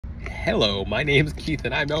Hello, my name's Keith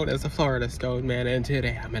and I'm known as the Florida Stone Man, and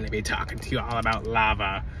today I'm going to be talking to you all about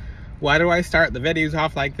lava. Why do I start the videos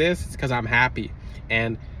off like this? It's because I'm happy,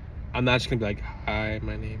 and I'm not just going to be like, hi,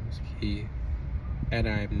 my name's Keith and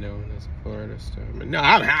I'm known as the Florida Stone Man. No,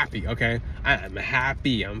 I'm happy, okay? I'm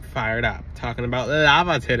happy, I'm fired up, talking about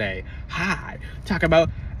lava today. Hi, talk about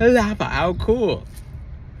lava, how cool.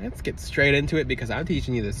 Let's get straight into it because I'm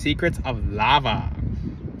teaching you the secrets of lava.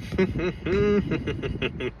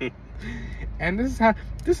 And this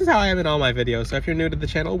is how I am in all my videos. So if you're new to the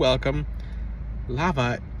channel, welcome.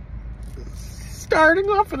 Lava, starting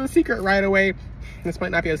off with a secret right away. This might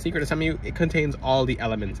not be a secret to some of you. It contains all the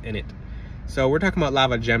elements in it. So we're talking about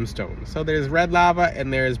lava gemstones. So there's red lava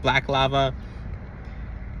and there's black lava.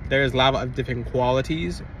 There's lava of different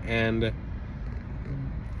qualities, and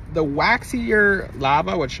the waxier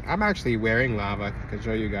lava, which I'm actually wearing lava, if I can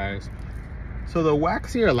show you guys. So the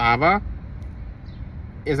waxier lava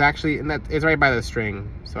is actually, and that is right by the string.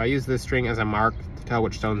 So I use this string as a mark to tell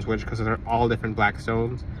which stone's which because they're all different black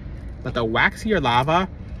stones. But the waxier lava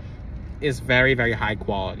is very, very high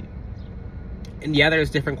quality. And yeah,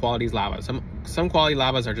 there's different qualities lava. Some quality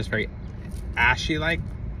lavas are just very ashy-like,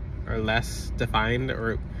 or less defined,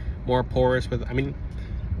 or more porous with, I mean,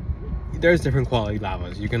 there's different quality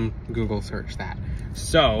lavas. You can Google search that.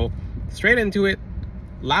 So straight into it,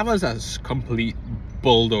 lava is a complete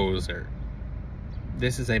bulldozer.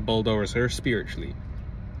 This is a bulldozer spiritually.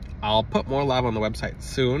 I'll put more lava on the website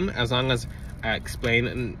soon, as long as I explain.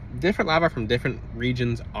 And different lava from different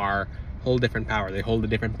regions hold different power. They hold the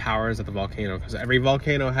different powers of the volcano, because every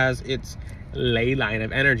volcano has its ley line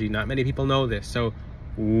of energy. Not many people know this. So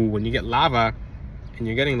when you get lava, and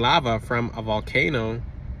you're getting lava from a volcano,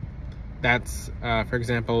 that's for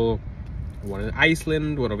example, one in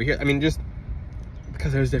Iceland, one over here. I mean, just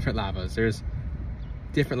because there's different lavas. There's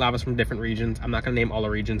different lavas from different regions. I'm not gonna name all the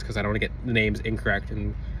regions because I don't want to get the names incorrect,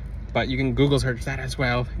 but you can Google search that as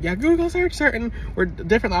well. Yeah, Google search certain where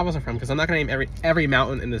different lavas are from, because I'm not gonna name every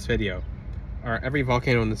mountain in this video or every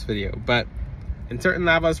volcano in this video. But in certain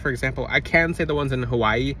lavas, for example, I can say the ones in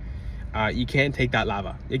Hawaii, you can't take that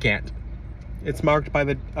lava. You can't. It's marked by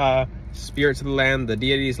the spirits of the land, the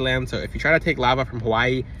deities of the land. So if you try to take lava from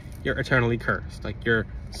Hawaii, you're eternally cursed. Like, you're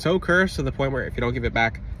so cursed to the point where if you don't give it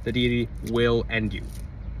back, the deity will end you.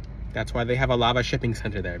 That's why they have a lava shipping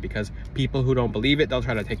center there, because people who don't believe it, they'll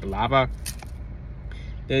try to take the lava.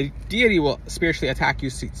 The deity will spiritually attack you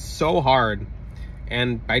so hard.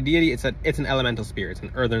 And by deity, it's an elemental spirit. It's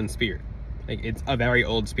an earthen spirit. Like, it's a very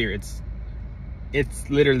old spirit. It's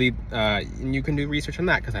literally, and you can do research on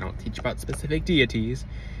that because I don't teach about specific deities.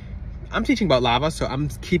 I'm teaching about lava, so I'm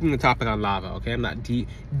keeping the topic on lava, okay? I'm not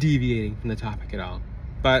deviating from the topic at all.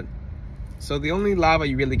 But, so the only lava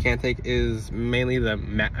you really can't take is mainly not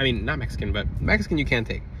Mexican, but Mexican you can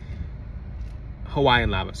take.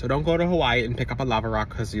 Hawaiian lava. So don't go to Hawaii and pick up a lava rock,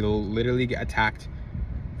 because you'll literally get attacked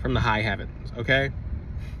from the high heavens, okay?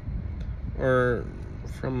 Or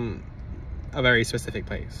from a very specific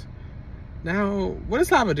place. Now, what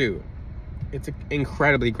does lava do? It's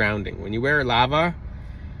incredibly grounding. When you wear lava,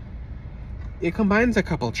 it combines a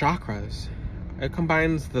couple chakras. It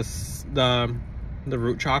combines the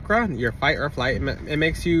root chakra, your fight or flight. It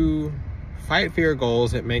makes you fight for your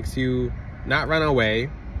goals. It makes you not run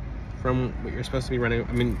away from what you're supposed to be running.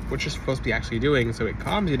 I mean, what you're supposed to be actually doing. So it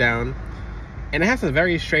calms you down. And it has a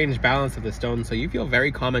very strange balance of the stone. So you feel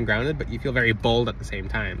very calm and grounded, but you feel very bold at the same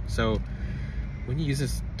time. So when you use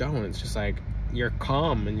this stone, it's just like you're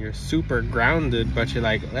calm and you're super grounded, but you're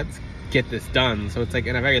like, let's get this done. So it's like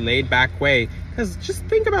in a very laid back way, because just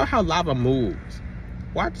think about how lava moves.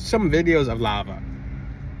 Watch some videos of lava.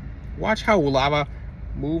 Watch how lava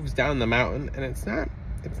moves down the mountain, and it's not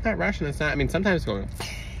rushing. It's not, I mean, sometimes it's going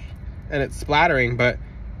and it's splattering, but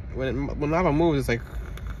when lava moves, it's like.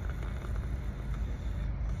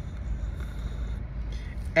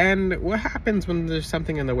 And what happens when there's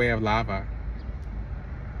something in the way of lava?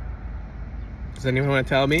 Does anyone want to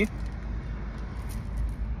tell me?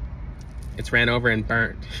 It's ran over and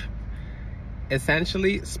burnt.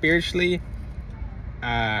 Essentially, spiritually,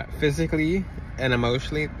 physically, and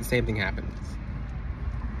emotionally, the same thing happens.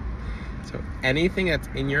 So anything that's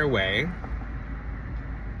in your way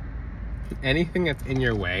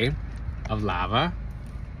of lava,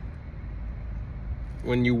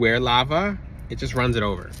 when you wear lava, it just runs it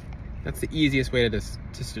over. That's the easiest way to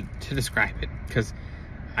describe it, because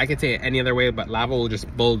I could say it any other way, but lava will just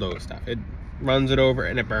bulldoze stuff. It runs it over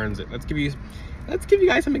and it burns it. Let's give you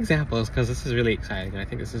guys some examples, because this is really exciting and I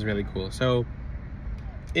think this is really cool. So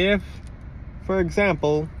if, for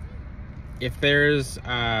example, if there's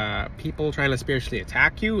people trying to spiritually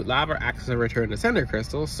attack you, lava acts as a return to sender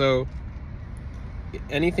crystal. So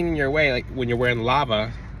anything in your way, like when you're wearing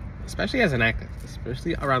lava, especially as a necklace,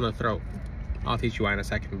 especially around the throat, I'll teach you why in a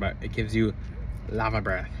second, but it gives you lava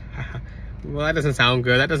breath. Well, that doesn't sound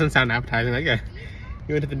good. That doesn't sound appetizing. Like,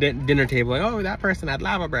 you went to the dinner table, like, oh, that person had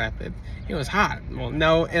lava breath. It was hot. Well,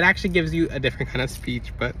 no, it actually gives you a different kind of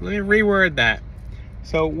speech, but let me reword that.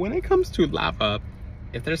 So when it comes to lava,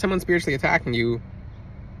 if there's someone spiritually attacking you,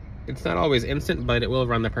 it's not always instant, but it will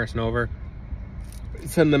run the person over,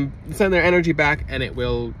 send their energy back, and it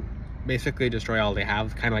will basically destroy all they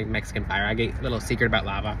have, kind of like Mexican fire agate. A little secret about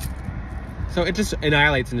lava. So it just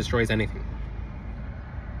annihilates and destroys anything.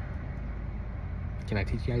 Can I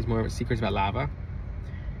teach you guys more secrets about lava?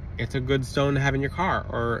 It's a good stone to have in your car,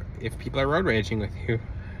 or if people are road raging with you.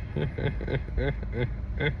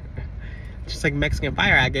 Just like Mexican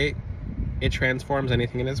fire agate, it transforms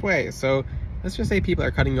anything in its way. So let's just say people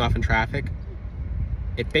are cutting you off in traffic.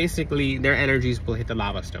 It basically, their energies will hit the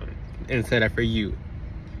lava stone instead of for you.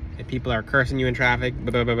 If people are cursing you in traffic,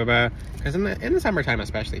 because in the summertime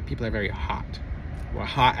especially, people are very hot. Well,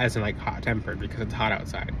 hot as in like hot-tempered, because it's hot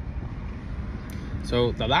outside.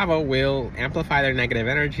 So the lava will amplify their negative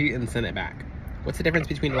energy and send it back. What's the difference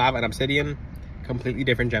between lava and obsidian? Completely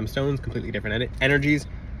different gemstones, completely different energies.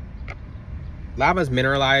 Lava is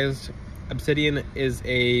mineralized. Obsidian is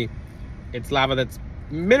it's lava that's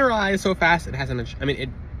mineralized so fast it hasn't, it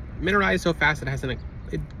mineralized so fast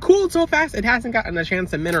it cooled so fast it hasn't gotten a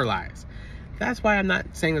chance to mineralize. That's why I'm not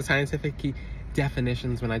saying the scientific key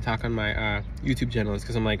definitions when I talk on my YouTube channel, is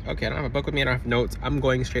because I'm like, okay, I don't have a book with me, I don't have notes, I'm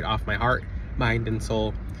going straight off my heart, mind, and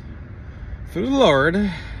soul through the Lord.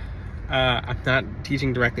 I'm not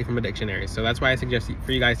teaching directly from a dictionary, so that's why I suggest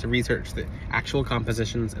for you guys to research the actual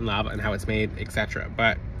compositions in lava and how it's made, etc.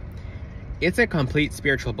 But it's a complete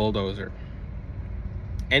spiritual bulldozer.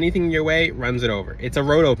 Anything in your way runs it over. It's a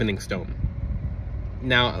road opening stone.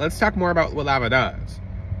 Now let's talk more about what lava does.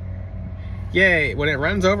 Yay, when it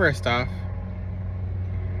runs over stuff,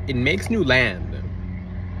 it makes new land.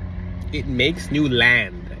 It makes new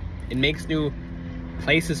land. It makes new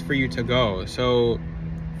places for you to go. So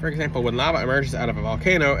for example, when lava emerges out of a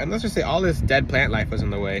volcano, and let's just say all this dead plant life was in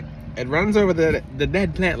the way, it runs over the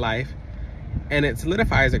dead plant life, and it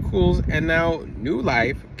solidifies, it cools, and now new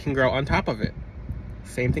life can grow on top of it.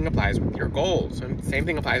 Same thing applies with your goals, and same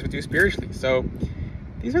thing applies with you spiritually. So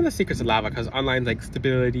these are the secrets of lava, because online, like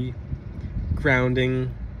stability,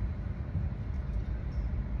 grounding,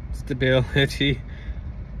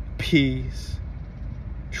 peace,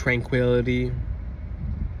 tranquility,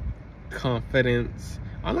 confidence.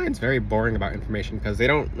 Online's very boring about information, because they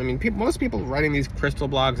don't, most people writing these crystal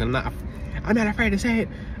blogs, and I'm not afraid to say it,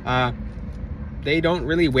 they don't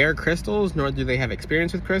really wear crystals, nor do they have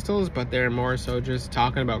experience with crystals, but they're more so just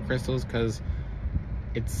talking about crystals because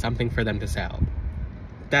it's something for them to sell.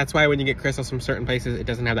 That's why when you get crystals from certain places, it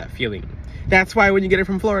doesn't have that feeling. That's why when you get it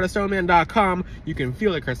from FloridaStoneman.com, you can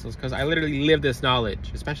feel the crystals, because I literally live this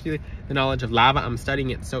knowledge, especially the knowledge of lava. I'm studying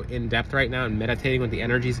it so in depth right now and meditating with the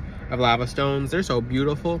energies of lava stones. They're so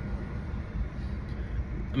beautiful.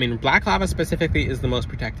 Black lava specifically is the most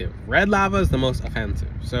protective. Red lava is the most offensive.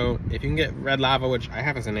 So if you can get red lava, which I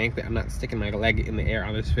have as an anklet, I'm not sticking my leg in the air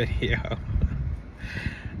on this video.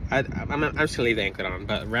 I'm just gonna leave the anklet on,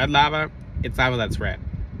 but red lava, it's lava that's red.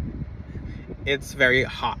 It's very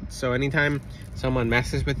hot, so anytime someone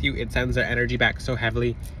messes with you, it sends their energy back so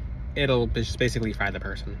heavily, it'll just basically fry the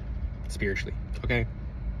person spiritually. Okay,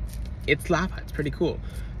 it's lava. It's pretty cool.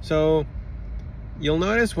 So you'll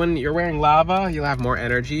notice when you're wearing lava, you'll have more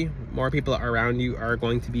energy. More people around you are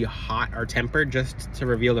going to be hot or tempered just to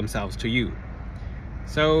reveal themselves to you.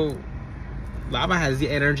 So lava has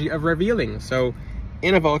the energy of revealing. So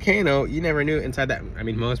in a volcano, you never knew inside that,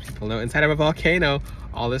 most people know inside of a volcano,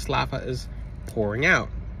 all this lava is pouring out.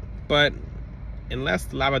 But unless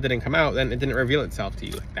the lava didn't come out, then it didn't reveal itself to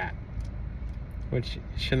you like that. Which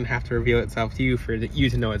shouldn't have to reveal itself to you for you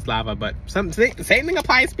to know it's lava, but same thing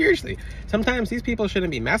applies spiritually. Sometimes these people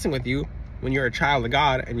shouldn't be messing with you when you're a child of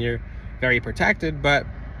God and you're very protected, but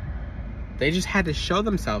they just had to show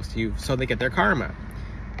themselves to you so they get their karma.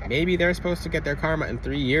 Maybe they're supposed to get their karma in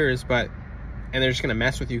 3 years, and they're just gonna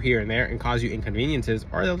mess with you here and there and cause you inconveniences,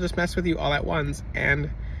 or they'll just mess with you all at once and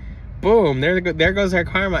boom, there goes their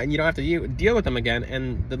karma, and you don't have to deal with them again.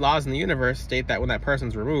 And the laws in the universe state that when that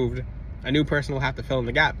person's removed, a new person will have to fill in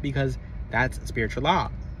the gap, because that's spiritual law.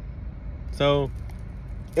 So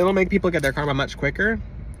it'll make people get their karma much quicker.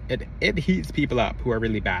 It heats people up who are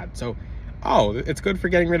really bad. So it's good for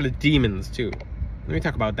getting rid of demons too. Let me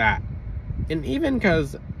talk about that. And even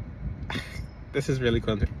because this is really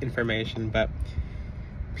cool information, but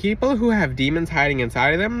people who have demons hiding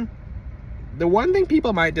inside of them, the one thing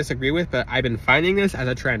people might disagree with, but I've been finding this as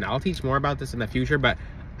a trend. I'll teach more about this in the future, but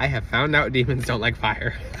I have found out demons don't like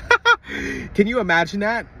fire. Can you imagine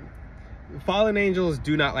that? Fallen angels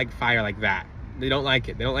do not like fire like that. They don't like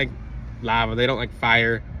it. They don't like lava. They don't like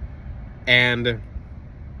fire. And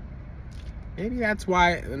maybe that's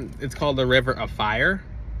why it's called the river of fire.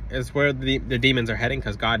 It's where the demons are heading,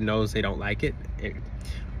 because God knows they don't like it.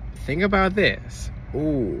 Think about this.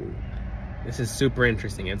 Ooh, this is super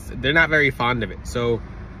interesting. They're not very fond of it. So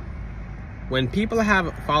when people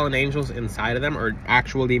have fallen angels inside of them, or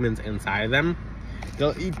actual demons inside of them,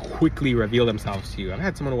 they'll quickly reveal themselves to you. I've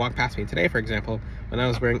had someone walk past me today, for example, when I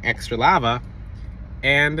was wearing extra lava,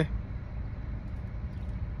 and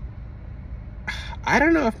I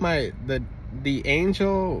don't know if the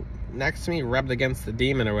angel next to me rubbed against the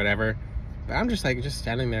demon or whatever, but I'm just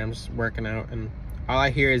standing there, I'm just working out, and all I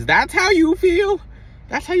hear is, "That's how you feel?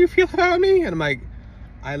 That's how you feel about me?" And I'm like,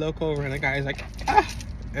 I look over and the guy's like, "Ah."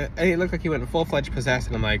 And he looked like he went full-fledged possessed,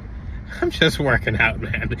 and I'm like, I'm just working out,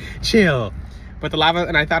 man. Chill. But the lava,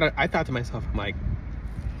 and I thought to myself, I'm like,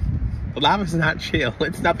 the lava's not chill.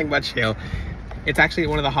 It's nothing but chill. It's actually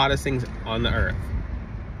one of the hottest things on the earth,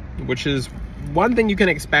 which is one thing you can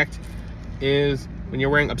expect is when you're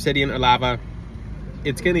wearing obsidian or lava,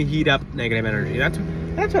 it's gonna heat up negative energy. That's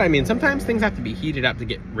what I mean. Sometimes things have to be heated up to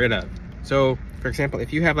get rid of. So, for example,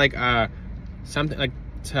 if you have like something like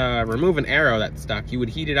to remove an arrow that's stuck, you would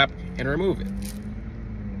heat it up and remove it.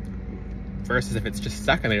 Versus if it's just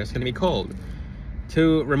stuck in there, it's gonna be cold.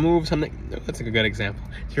 To remove something, that's a good example.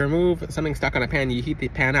 To remove something stuck on a pan, you heat the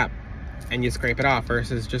pan up and you scrape it off,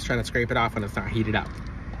 versus just trying to scrape it off when it's not heated up.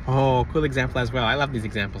 Oh, cool example as well. I love these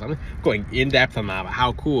examples. I'm going in depth on lava.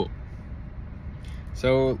 How cool.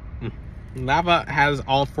 So lava has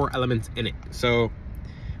all 4 elements in it. So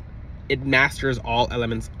it masters all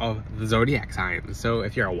elements of the zodiac signs. So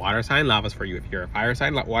if you're a water sign, lava's for you. If you're a fire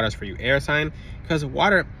sign, water's for you. Air sign, because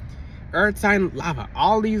water, earth sign, lava.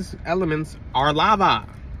 All these elements are lava.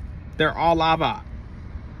 They're all lava.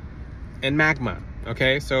 And magma.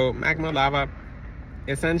 Okay, so magma, lava,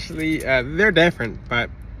 essentially, they're different, but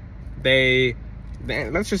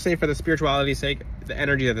let's just say for the spirituality's sake, the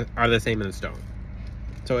energies are the same in the stone.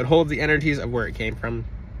 So it holds the energies of where it came from.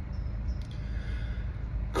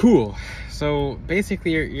 Cool. So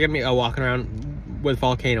basically you're gonna be walking around with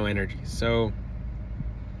volcano energy. So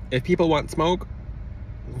if people want smoke,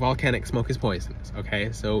 volcanic smoke is poisonous.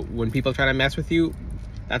 Okay, so when people try to mess with you,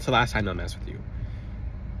 that's the last time they'll mess with you.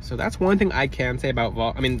 So that's one thing I can say about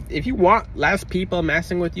if you want less people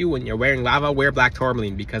messing with you when you're wearing lava, wear black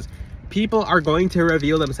tourmaline, because people are going to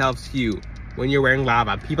reveal themselves to you when you're wearing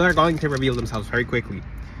lava. People are going to reveal themselves very quickly,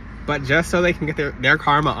 but just so they can get their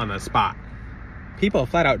karma on the spot. People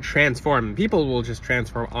flat out transform. People will just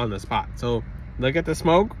transform on the spot. So they'll get the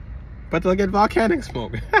smoke, but they'll get volcanic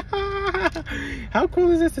smoke. How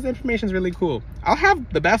cool is this? This information is really cool. I'll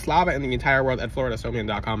have the best lava in the entire world at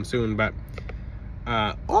floridasomian.com soon, but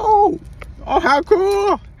oh, how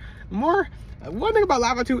cool. One thing about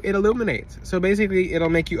lava too, it illuminates. So basically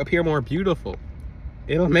it'll make you appear more beautiful.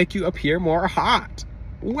 It'll make you appear more hot.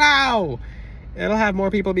 Wow. It'll have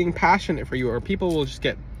more people being passionate for you, or people will just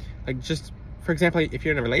get for example, if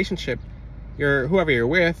you're in a relationship, whoever you're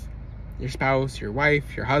with, your spouse, your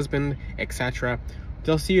wife, your husband, etc.,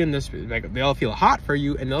 they'll see you in this, they'll feel hot for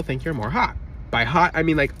you, and they'll think you're more hot. By hot, I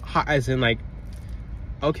mean hot as in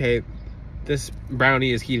okay, this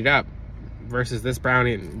brownie is heated up versus this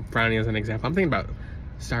brownie as an example. I'm thinking about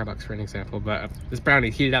Starbucks for an example, but this brownie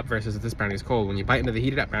is heated up versus this brownie is cold. When you bite into the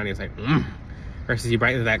heated up brownie, it's like, versus you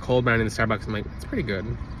bite into that cold brownie in the Starbucks, I'm like, it's pretty good.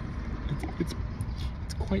 It's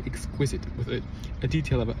quite exquisite with a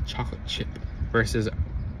detail of a chocolate chip versus,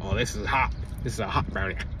 oh, this is hot. This is a hot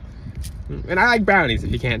brownie. And I like brownies,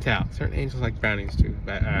 if you can't tell. Certain angels like brownies too.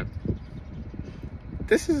 But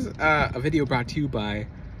this is a video brought to you by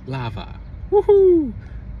lava. Woohoo!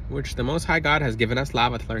 Which the Most High God has given us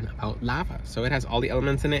lava to learn about lava. So it has all the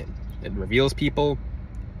elements in it. It reveals people.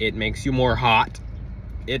 It makes you more hot.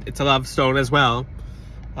 It's a love stone as well.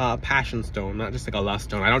 Passion stone, not just like a lust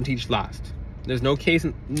stone. I don't teach lust. There's no case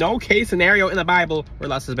scenario in the Bible where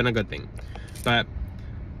lust has been a good thing. But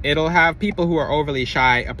it'll have people who are overly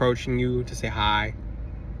shy approaching you to say hi.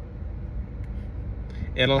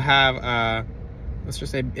 It'll have, let's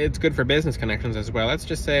just say, it's good for business connections as well. Let's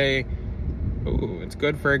just say, it's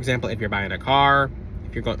good, for example, if you're buying a car,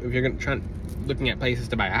 if you're looking at places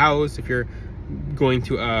to buy a house, if you're going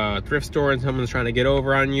to a thrift store and someone's trying to get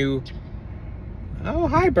over on you. Oh,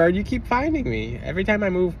 hi, bird, you keep finding me. Every time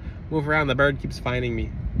I move around, the bird keeps finding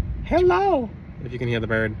me. Hello. if you can hear the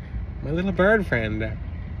bird. My little bird friend.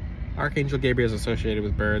 Archangel Gabriel is associated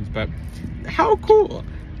with birds, but how cool!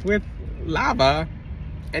 With lava,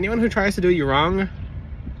 anyone who tries to do you wrong,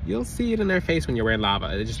 you'll see it in their face when you're wearing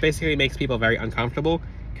lava. It just basically makes people very uncomfortable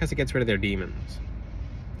because it gets rid of their demons.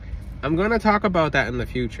 I'm going to talk about that in the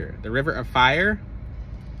future. The River of Fire.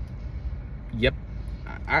 Yep.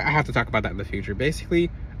 I have to talk about that in the future. Basically,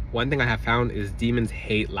 one thing I have found is demons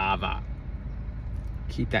hate lava.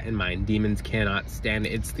 Keep that in mind. Demons cannot stand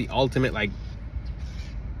it. It's the ultimate, like,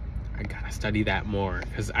 I gotta study that more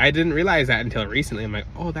because I didn't realize that until recently. I'm like,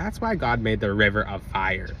 oh, that's why God made the River of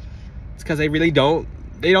Fire. It's because they really don't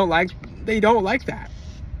like that.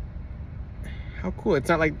 How cool. It's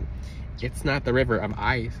not like, it's not the river of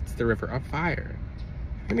ice, it's the River of Fire.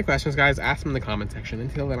 Any questions, guys, ask them in the comment section.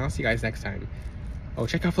 Until then, I'll see you guys next time. Oh,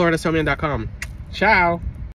 check out floridasewman.com. Ciao.